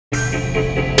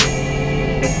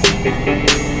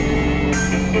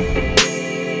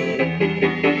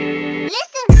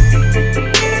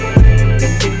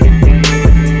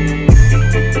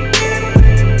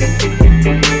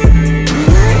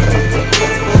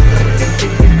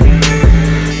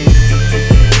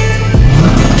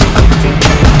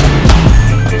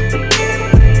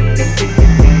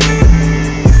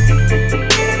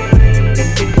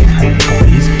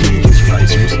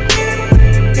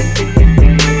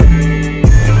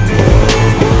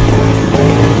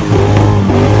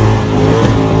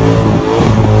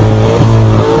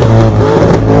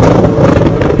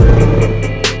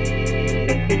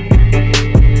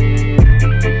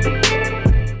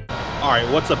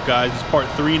What's up, guys? It's part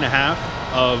 3.5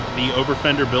 of the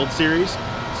Overfender build series.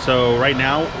 So right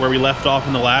now, where we left off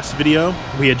in the last video,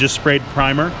 we had just sprayed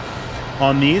primer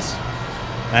on these,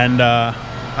 and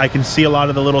I can see a lot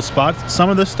of the little spots. Some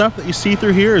of the stuff that you see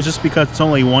through here is just because it's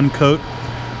only one coat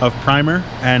of primer,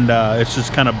 and it's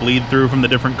just kind of bleed through from the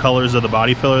different colors of the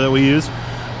body filler that we use.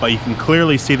 But you can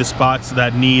clearly see the spots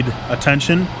that need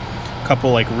attention. A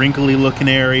couple like wrinkly looking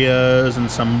areas and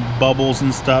some bubbles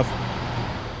and stuff.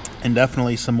 And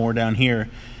definitely some more down here.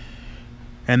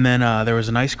 And then there was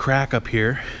a nice crack up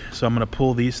here, so I'm going to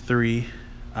pull these 3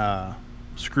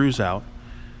 screws out,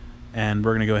 and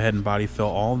we're going to go ahead and body fill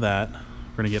all that.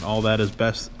 We're going to get all that as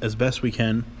best we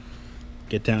can.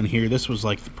 Get down here. This was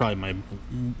like probably my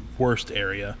worst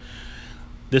area.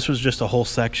 This was just a whole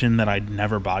section that I'd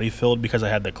never body filled because I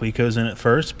had the Clecos in it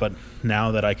first, but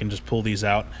now that I can just pull these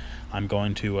out, I'm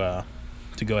going to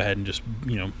go ahead and just,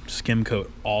 you know, skim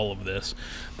coat all of this.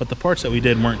 But the parts that we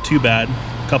did weren't too bad.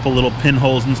 A couple little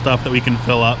pinholes and stuff that we can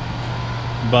fill up.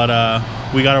 But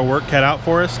we got our work cut out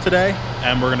for us today,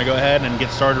 and we're gonna go ahead and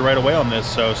get started right away on this.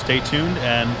 So stay tuned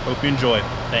and hope you enjoy.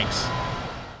 Thanks.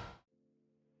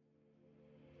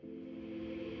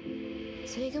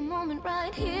 Take a moment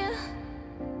right here,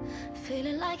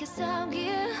 feeling like it's out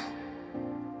gear.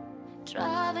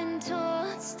 Driving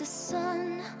towards the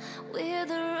sun with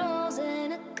a rose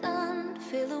and a gun.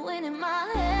 Feel the wind in my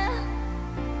hair,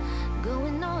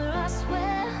 going nowhere I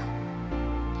swear.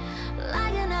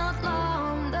 Like an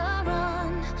outlaw on the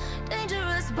run,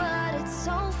 dangerous but it's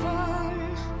so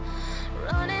fun.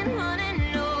 Running,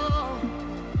 running, no.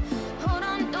 Hold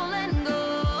on, don't let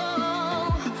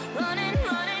go. Running,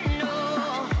 running,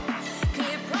 no.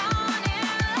 Keep running.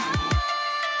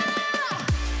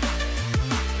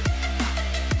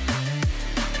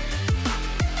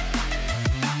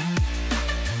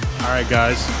 Alright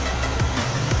guys,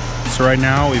 so right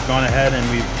now we've gone ahead and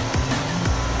we've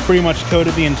pretty much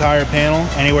coated the entire panel.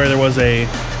 Anywhere there was a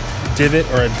divot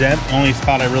or a dent, only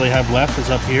spot I really have left is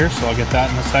up here, so I'll get that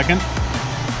in a second.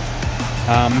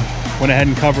 Went ahead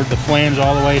and covered the flange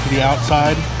all the way to the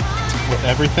outside with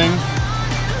everything.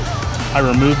 I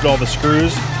removed all the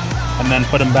screws and then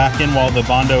put them back in while the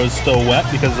Bondo is still wet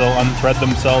because they'll unthread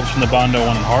themselves from the Bondo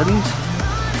when it hardens.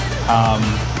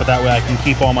 But that way I can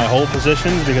keep all my hole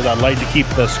positions, because I'd like to keep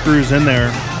the screws in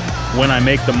there when I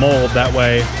make the mold. That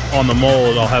way on the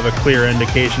mold I'll have a clear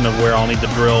indication of where I'll need to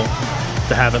drill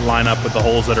to have it line up with the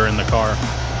holes that are in the car.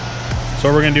 So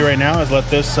what we're going to do right now is let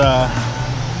this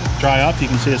dry up. You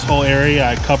can see this whole area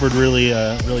I covered really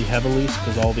heavily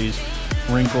because all these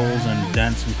wrinkles and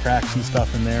dents and cracks and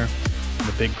stuff in there.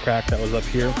 The big crack that was up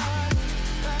here.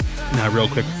 Now real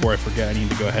quick before I forget, I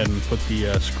need to go ahead and put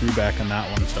the screw back on that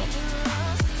one, so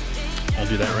I'll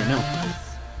do that right now.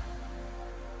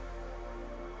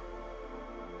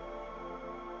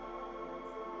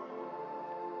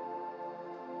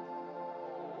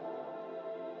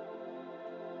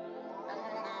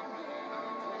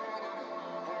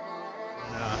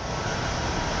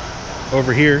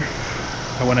 Over here,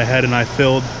 I went ahead and I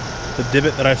filled the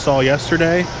divot that I saw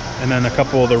yesterday, and then a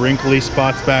couple of the wrinkly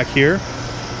spots back here.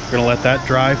 We're gonna let that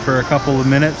dry for a couple of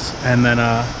minutes, and then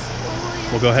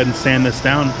we'll go ahead and sand this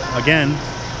down again,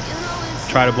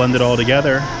 try to blend it all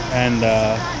together, and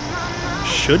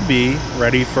should be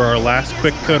ready for our last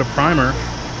quick coat of primer,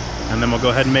 and then we'll go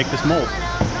ahead and make this mold. Go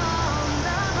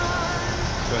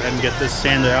ahead and get this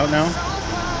sanded out now.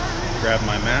 Grab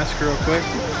my mask real quick.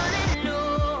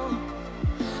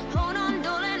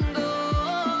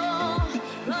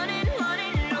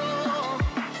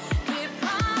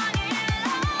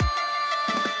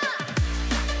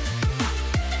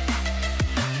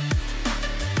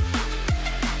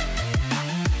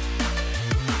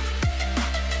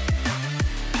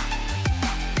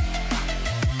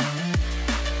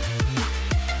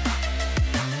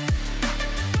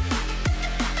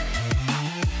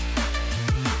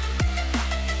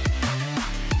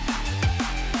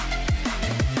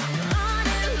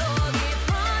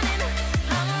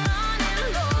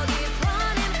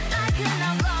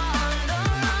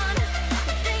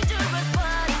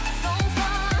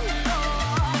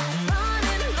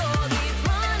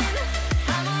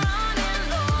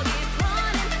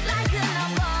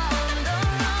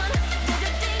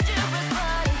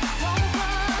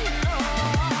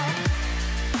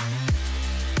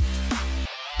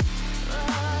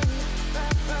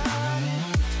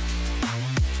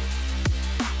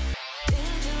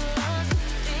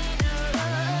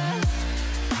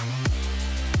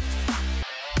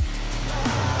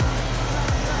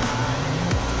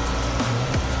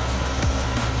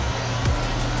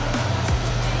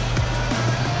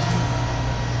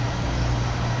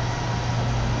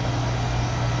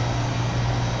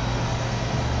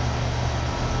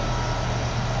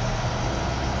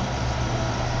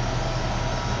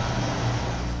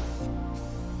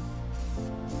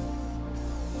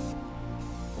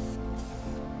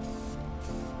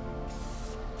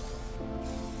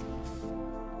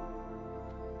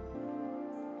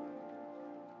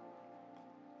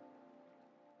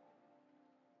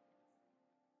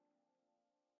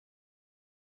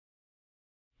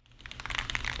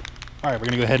 All right, we're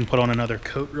gonna go ahead and put on another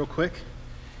coat real quick.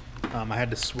 I had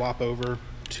to swap over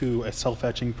to a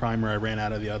self-etching primer. I ran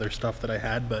out of the other stuff that I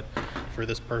had, but for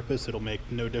this purpose, it'll make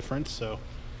no difference. So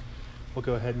we'll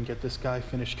go ahead and get this guy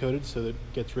finish coated so that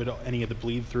it gets rid of any of the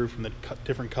bleed through from the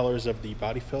different colors of the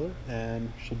body filler,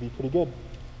 and should be pretty good.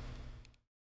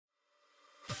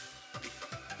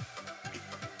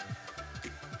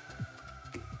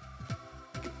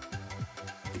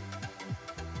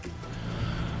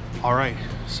 All right,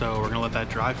 so we're gonna let that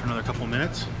dry for another couple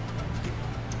minutes.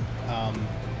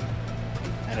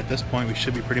 And at this point, we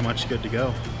should be pretty much good to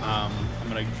go. I'm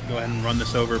gonna go ahead and run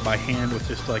this over by hand with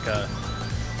just like a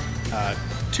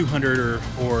 200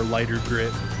 or lighter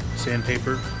grit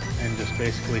sandpaper, and just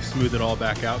basically smooth it all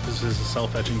back out. This is a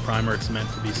self-etching primer. It's meant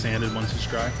to be sanded once it's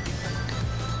dry.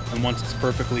 And once it's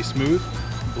perfectly smooth,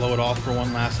 blow it off for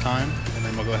one last time, and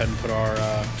then we'll go ahead and put our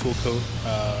tool coat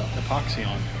epoxy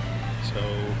on. So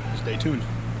stay tuned.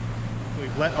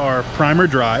 We've let our primer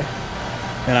dry,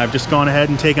 and I've just gone ahead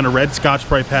and taken a red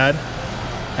Scotch-Brite pad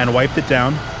and wiped it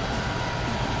down.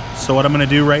 So what I'm gonna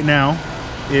do right now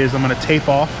is I'm gonna tape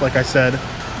off, like I said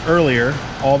earlier,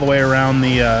 all the way around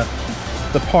the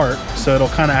part, so it'll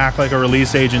kind of act like a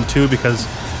release agent too, because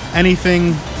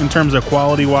anything in terms of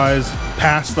quality-wise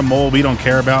past the mold we don't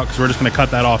care about, because we're just gonna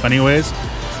cut that off anyways.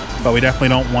 But we definitely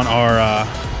don't want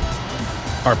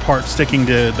our part sticking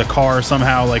to the car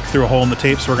somehow, like through a hole in the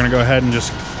tape. So we're gonna go ahead and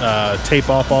just tape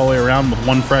off all the way around with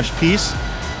one fresh piece.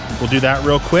 We'll do that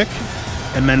real quick.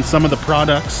 And then some of the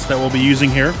products that we'll be using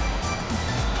here.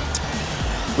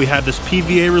 We have this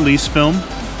PVA release film,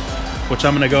 which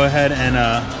I'm gonna go ahead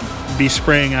and be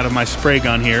spraying out of my spray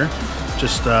gun here.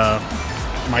 Just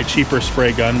my cheaper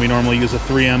spray gun. We normally use a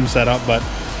 3M setup, but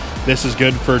this is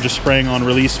good for just spraying on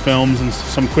release films and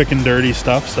some quick and dirty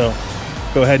stuff. So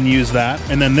go ahead and use that.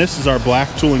 And then this is our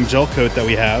black tooling gel coat that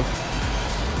we have.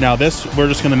 Now this, we're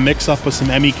just gonna mix up with some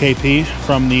MEKP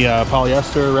from the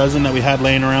polyester resin that we had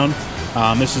laying around.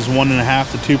 This is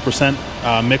 1.5 to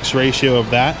 2% mix ratio of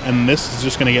that. And this is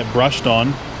just gonna get brushed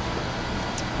on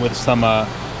with some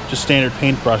just standard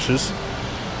paint brushes.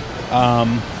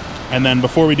 And then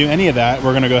before we do any of that,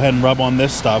 we're gonna go ahead and rub on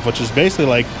this stuff, which is basically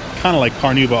like, kind of like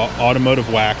Carnauba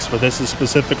automotive wax, but this is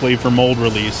specifically for mold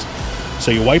release. So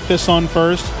you wipe this on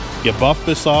first, you buff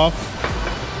this off,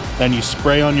 then you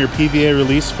spray on your PVA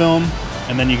release film,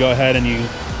 and then you go ahead and you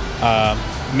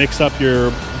mix up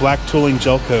your black tooling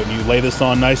gel coat, and you lay this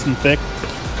on nice and thick,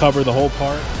 cover the whole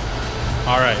part.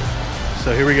 All right,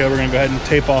 so here we go. We're gonna go ahead and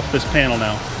tape off this panel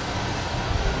now.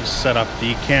 Just set up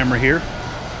the camera here.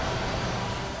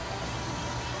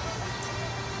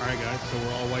 All right guys, so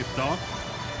we're all wiped off.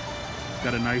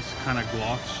 Got a nice kind of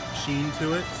gloss sheen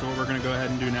to it. So what we're gonna go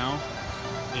ahead and do now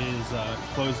is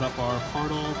close up our part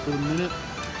all for the minute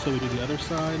so we do the other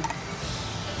side,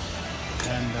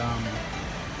 and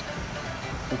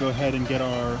we'll go ahead and get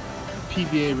our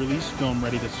PVA release film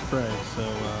ready to spray. So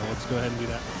let's go ahead and do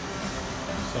that.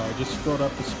 So I just filled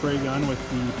up the spray gun with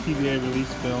the PVA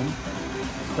release film.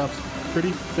 Stuff's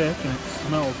pretty thick and it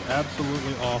smells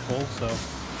absolutely awful, so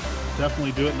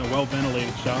definitely do it in a well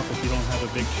ventilated shop if you don't have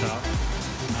a big shop.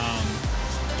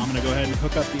 I'm going to go ahead and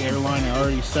hook up the air line. I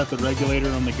already set the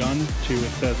regulator on the gun to, it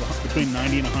says between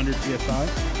 90 and 100 psi.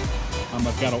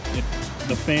 I've got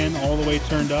the fan all the way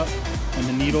turned up, and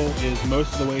the needle is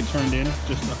most of the way turned in,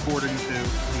 just according to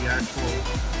the actual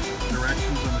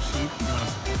directions on the sheet. You want to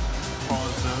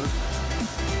pause those.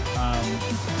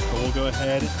 But we'll go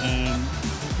ahead and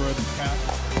throw the cap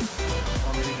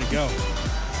all ready to go.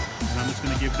 And I'm just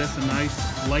going to give this a nice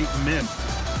light mist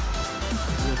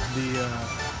with the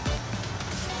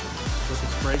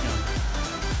spray gun.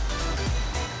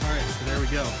 All right, so there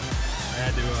we go. I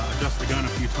had to adjust the gun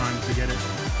a few times to get it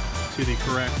to the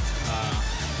correct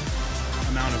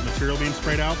amount of material being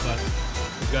sprayed out, but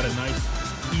we've got a nice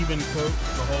even coat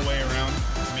the whole way around.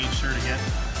 Made sure to get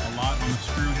a lot on the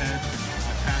screw heads.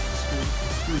 I packed the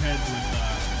screw heads with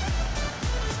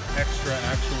extra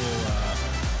actual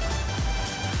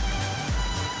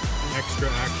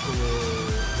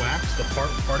wax, the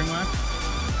parting wax.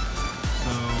 So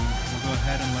we'll go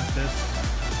ahead and let this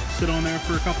sit on there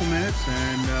for a couple minutes,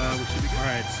 and we should be all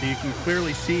right. So you can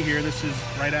clearly see here, this is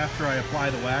right after I apply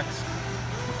the wax,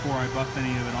 before I buff any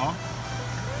of it off.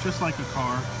 Just like a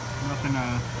car,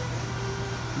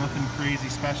 nothing crazy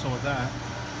special with that.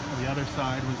 The other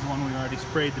side was one we already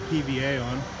sprayed the PVA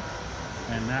on,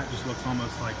 and that just looks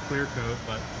almost like clear coat,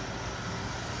 but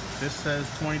this says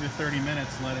 20 to 30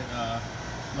 minutes, let it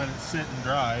sit and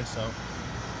dry. So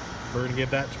we're gonna give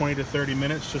that 20 to 30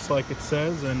 minutes just like it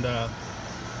says, and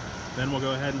then we'll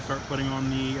go ahead and start putting on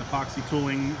the epoxy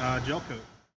tooling gel coat.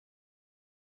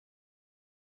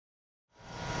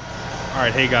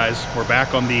 Alright, hey guys, we're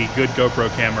back on the good GoPro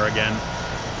camera again.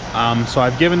 So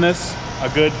I've given this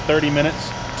a good 30 minutes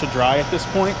to dry at this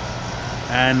point,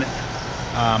 and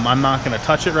I'm not going to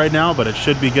touch it right now, but it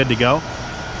should be good to go.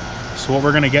 So what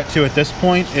we're going to get to at this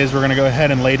point is we're going to go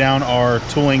ahead and lay down our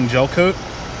tooling gel coat.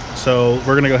 So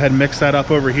we're going to go ahead and mix that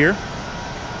up over here.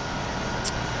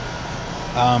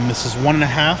 This is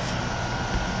 1.5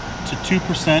 to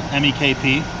 2%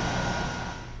 MEKP.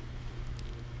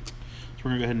 So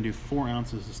we're going to go ahead and do 4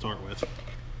 ounces to start with.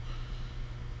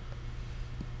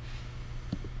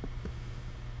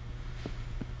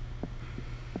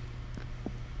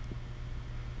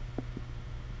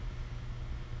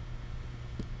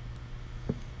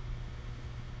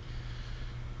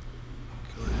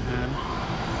 Go ahead and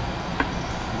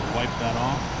wipe that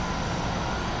off.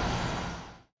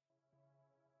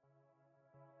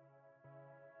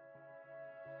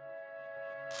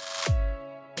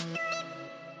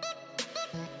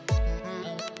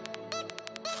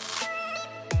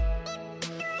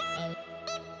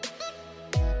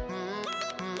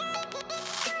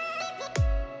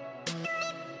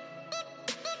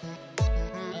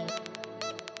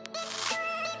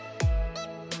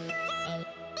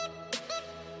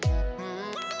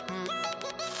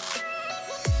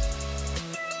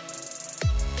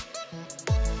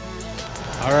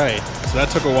 Alright, so that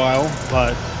took a while,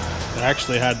 but it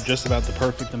actually had just about the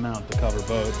perfect amount to cover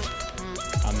both.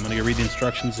 I'm going to read the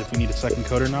instructions if we need a second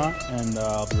coat or not, and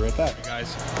I'll be right back. Hey guys,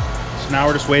 so now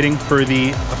we're just waiting for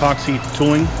the epoxy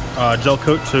tooling gel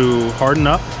coat to harden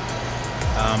up.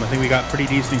 I think we got pretty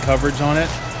decent coverage on it.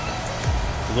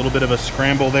 A little bit of a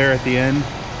scramble there at the end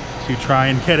to try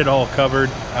and get it all covered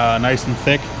nice and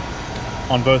thick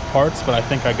on both parts, but I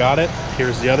think I got it.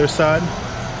 Here's the other side.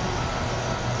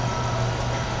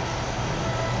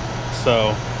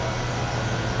 So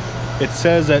it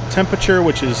says at temperature,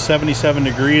 which is 77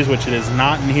 degrees, which it is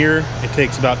not in here. It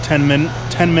takes about 10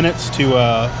 minutes to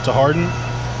harden.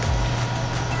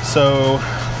 So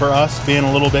for us being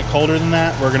a little bit colder than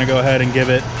that, we're gonna go ahead and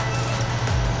give it,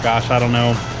 gosh, I don't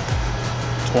know,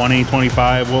 20,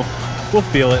 25. We'll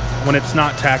feel it. When it's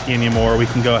not tacky anymore, we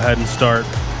can go ahead and start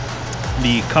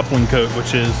the coupling coat,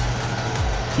 which is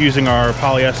using our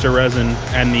polyester resin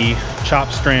and the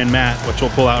chop strand mat, which we'll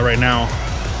pull out right now,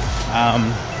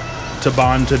 to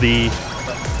bond to the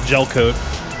gel coat.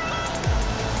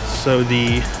 So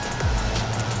the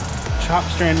chop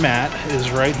strand mat is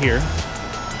right here.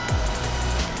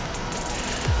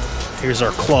 Here's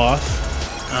our cloth,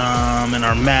 and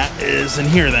our mat is in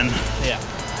here then. Yeah.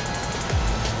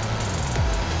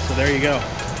 So there you go.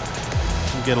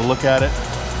 You get a look at it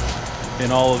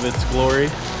in all of its glory.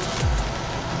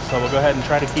 So we'll go ahead and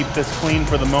try to keep this clean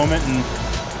for the moment, and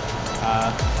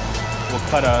we'll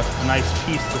cut a nice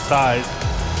piece to size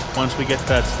once we get to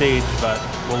that stage, but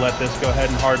we'll let this go ahead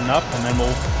and harden up, and then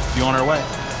we'll be on our way.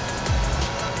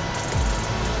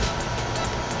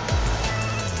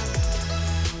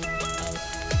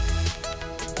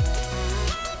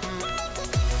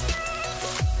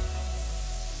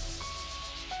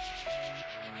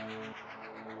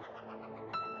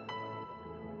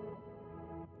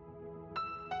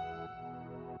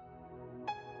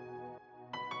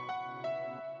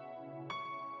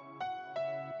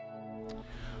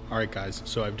 Alright guys,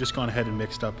 so I've just gone ahead and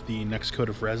mixed up the next coat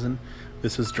of resin.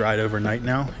 This is dried overnight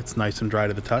now. It's nice and dry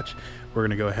to the touch. We're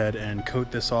going to go ahead and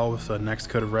coat this all with the next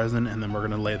coat of resin, and then we're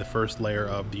going to lay the first layer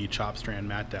of the chop strand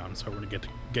mat down. So we're going to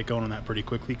get going on that pretty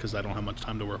quickly because I don't have much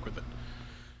time to work with it.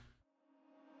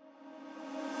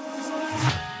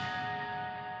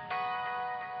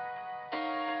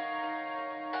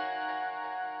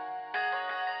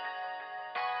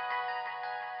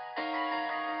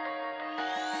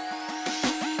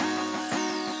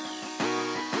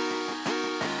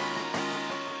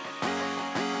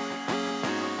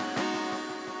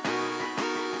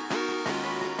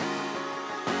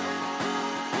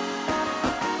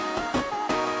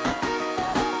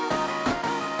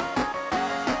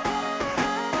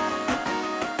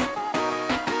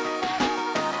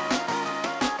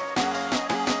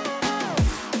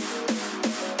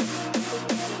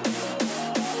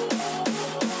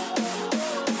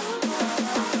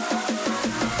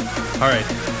 Alright,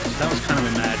 so that was kind of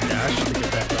a mad dash to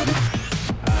get that done.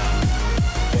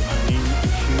 What my main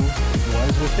issue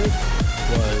was with it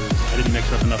was I didn't mix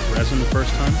up enough resin the first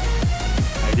time.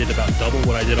 I did about double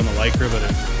what I did on the Lycra, but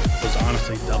it was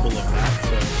honestly double of that.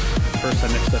 So first I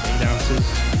mixed up 8 ounces,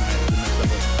 and I had to mix up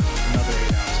another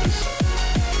 8 ounces.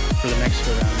 So for the next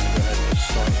go round, I'm going to go ahead and just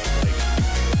start with like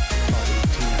probably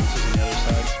 18 ounces on the other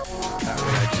side. That way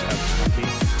I just have 20.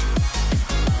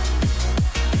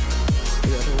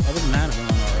 Other than that, it went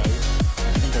on alright.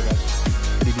 I think I got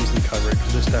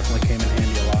definitely came in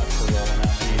handy a lot for rolling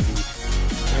out any of the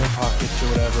air pockets or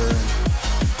whatever.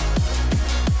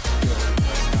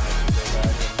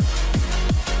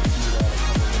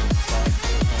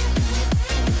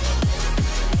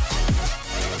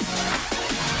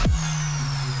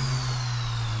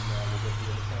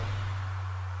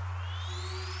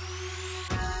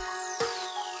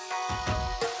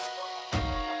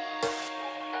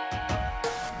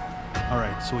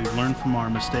 Alright, so we've learned from our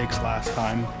mistakes last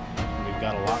time. We've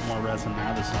got a lot more resin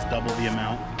now. This is double the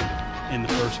amount in the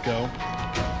first go.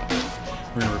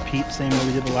 We're going to repeat the same way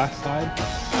we did the last side.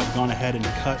 I've gone ahead and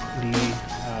cut the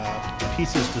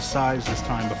pieces to size this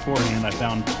time beforehand. I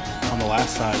found on the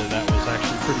last side that was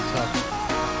actually pretty tough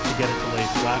to get it to lay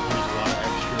flat when there's a lot of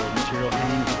extra material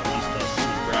hanging. Once the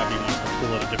gravity wants to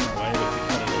pull it a different way, but if we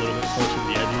cut it a little bit closer to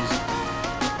the edges,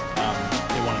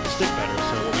 they wanted to stick better.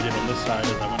 So what we did on this side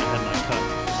is I went ahead and I cut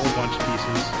a whole bunch of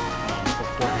pieces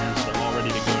beforehand, so they're all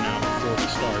ready to go now before we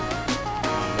start.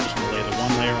 We're just going to lay the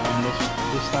one layer on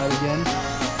this side again.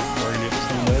 We're going to do it the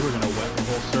same way. We're going to wet the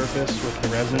whole surface with the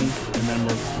resin, and then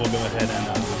we'll go ahead and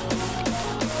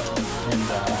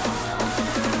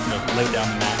lay down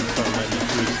the mat and start wetting it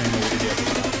through the same way we did the other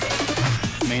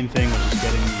side. The main thing was just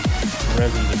getting the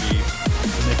resin to be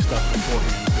mixed up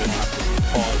beforehand, so we don't have to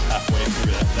pause halfway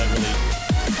through that. That really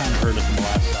kind of hurt us on the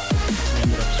last side. We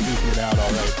ended up squeaking it out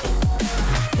all right, but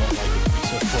don't like it to be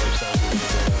so for ourselves a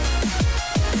little bit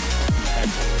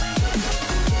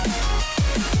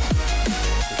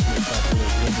this makes that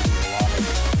really good. This is a lot of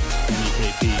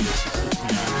MEKP. This is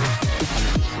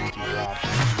 160 drops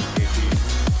MEKP.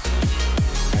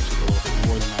 Actually a little bit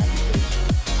more than that because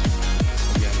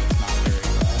again it's not very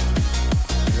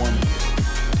warming.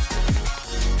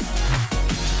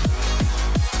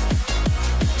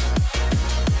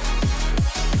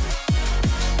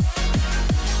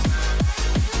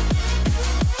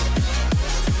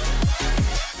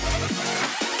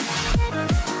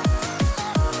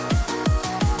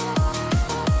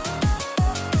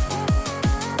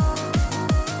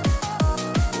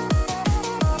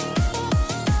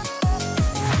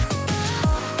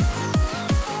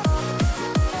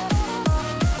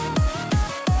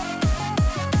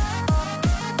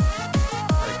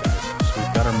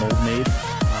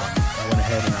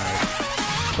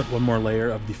 One more layer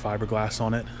of the fiberglass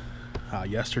on it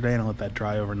yesterday, and I let that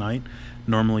dry overnight.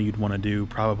 Normally you'd want to do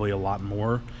probably a lot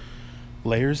more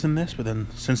layers in this, but then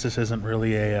since this isn't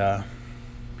really a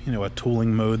a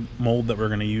tooling mold that we're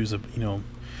going to use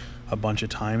a bunch of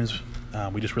times,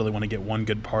 we just really want to get one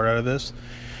good part out of this.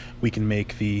 We can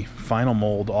make the final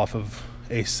mold off of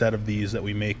a set of these that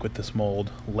we make with this mold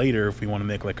later if we want to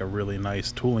make like a really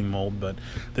nice tooling mold, but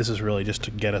this is really just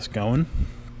to get us going.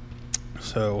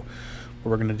 So what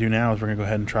we're going to do now is we're going to go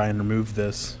ahead and try and remove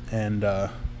this and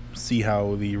see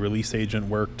how the release agent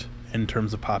worked in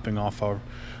terms of popping off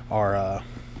our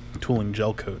tooling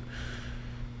gel coat.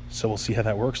 So we'll see how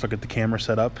that works. I'll get the camera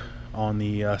set up on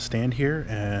the stand here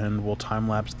and we'll time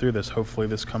lapse through this. Hopefully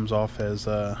this comes off as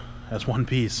one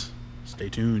piece. Stay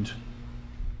tuned.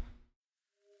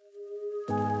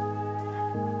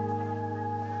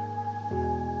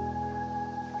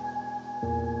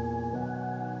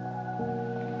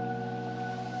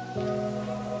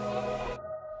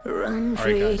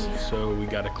 Alright guys, so we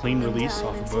got a clean release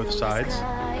off of both sides.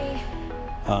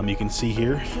 You can see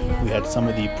here we had some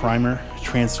of the primer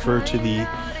transfer to the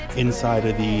inside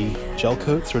of the gel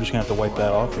coat, so we're just going to have to wipe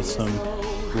that off with some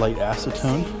light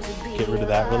acetone. Get rid of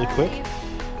that really quick.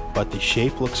 But the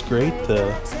shape looks great,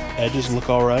 the edges look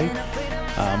alright.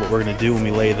 What we're going to do when we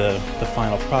lay the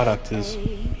final product is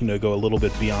go a little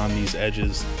bit beyond these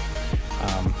edges.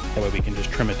 That way we can just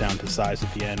trim it down to size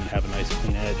at the end and have a nice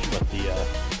clean edge, but the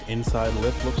inside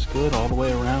lip looks good all the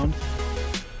way around.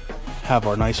 Have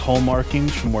our nice hole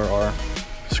markings from where our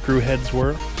screw heads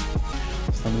were.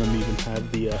 Some of them even have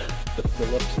the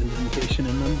Phillips indentation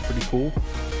in them, pretty cool.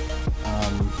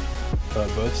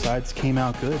 But both sides came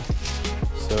out good.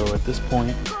 So at this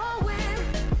point,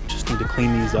 just need to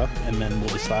clean these up and then we'll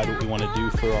decide what we want to do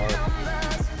for our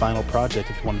final project.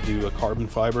 If you want to do a carbon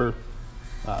fiber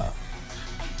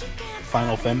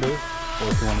final fender, or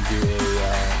if you want to do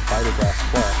a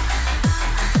fiberglass cloth.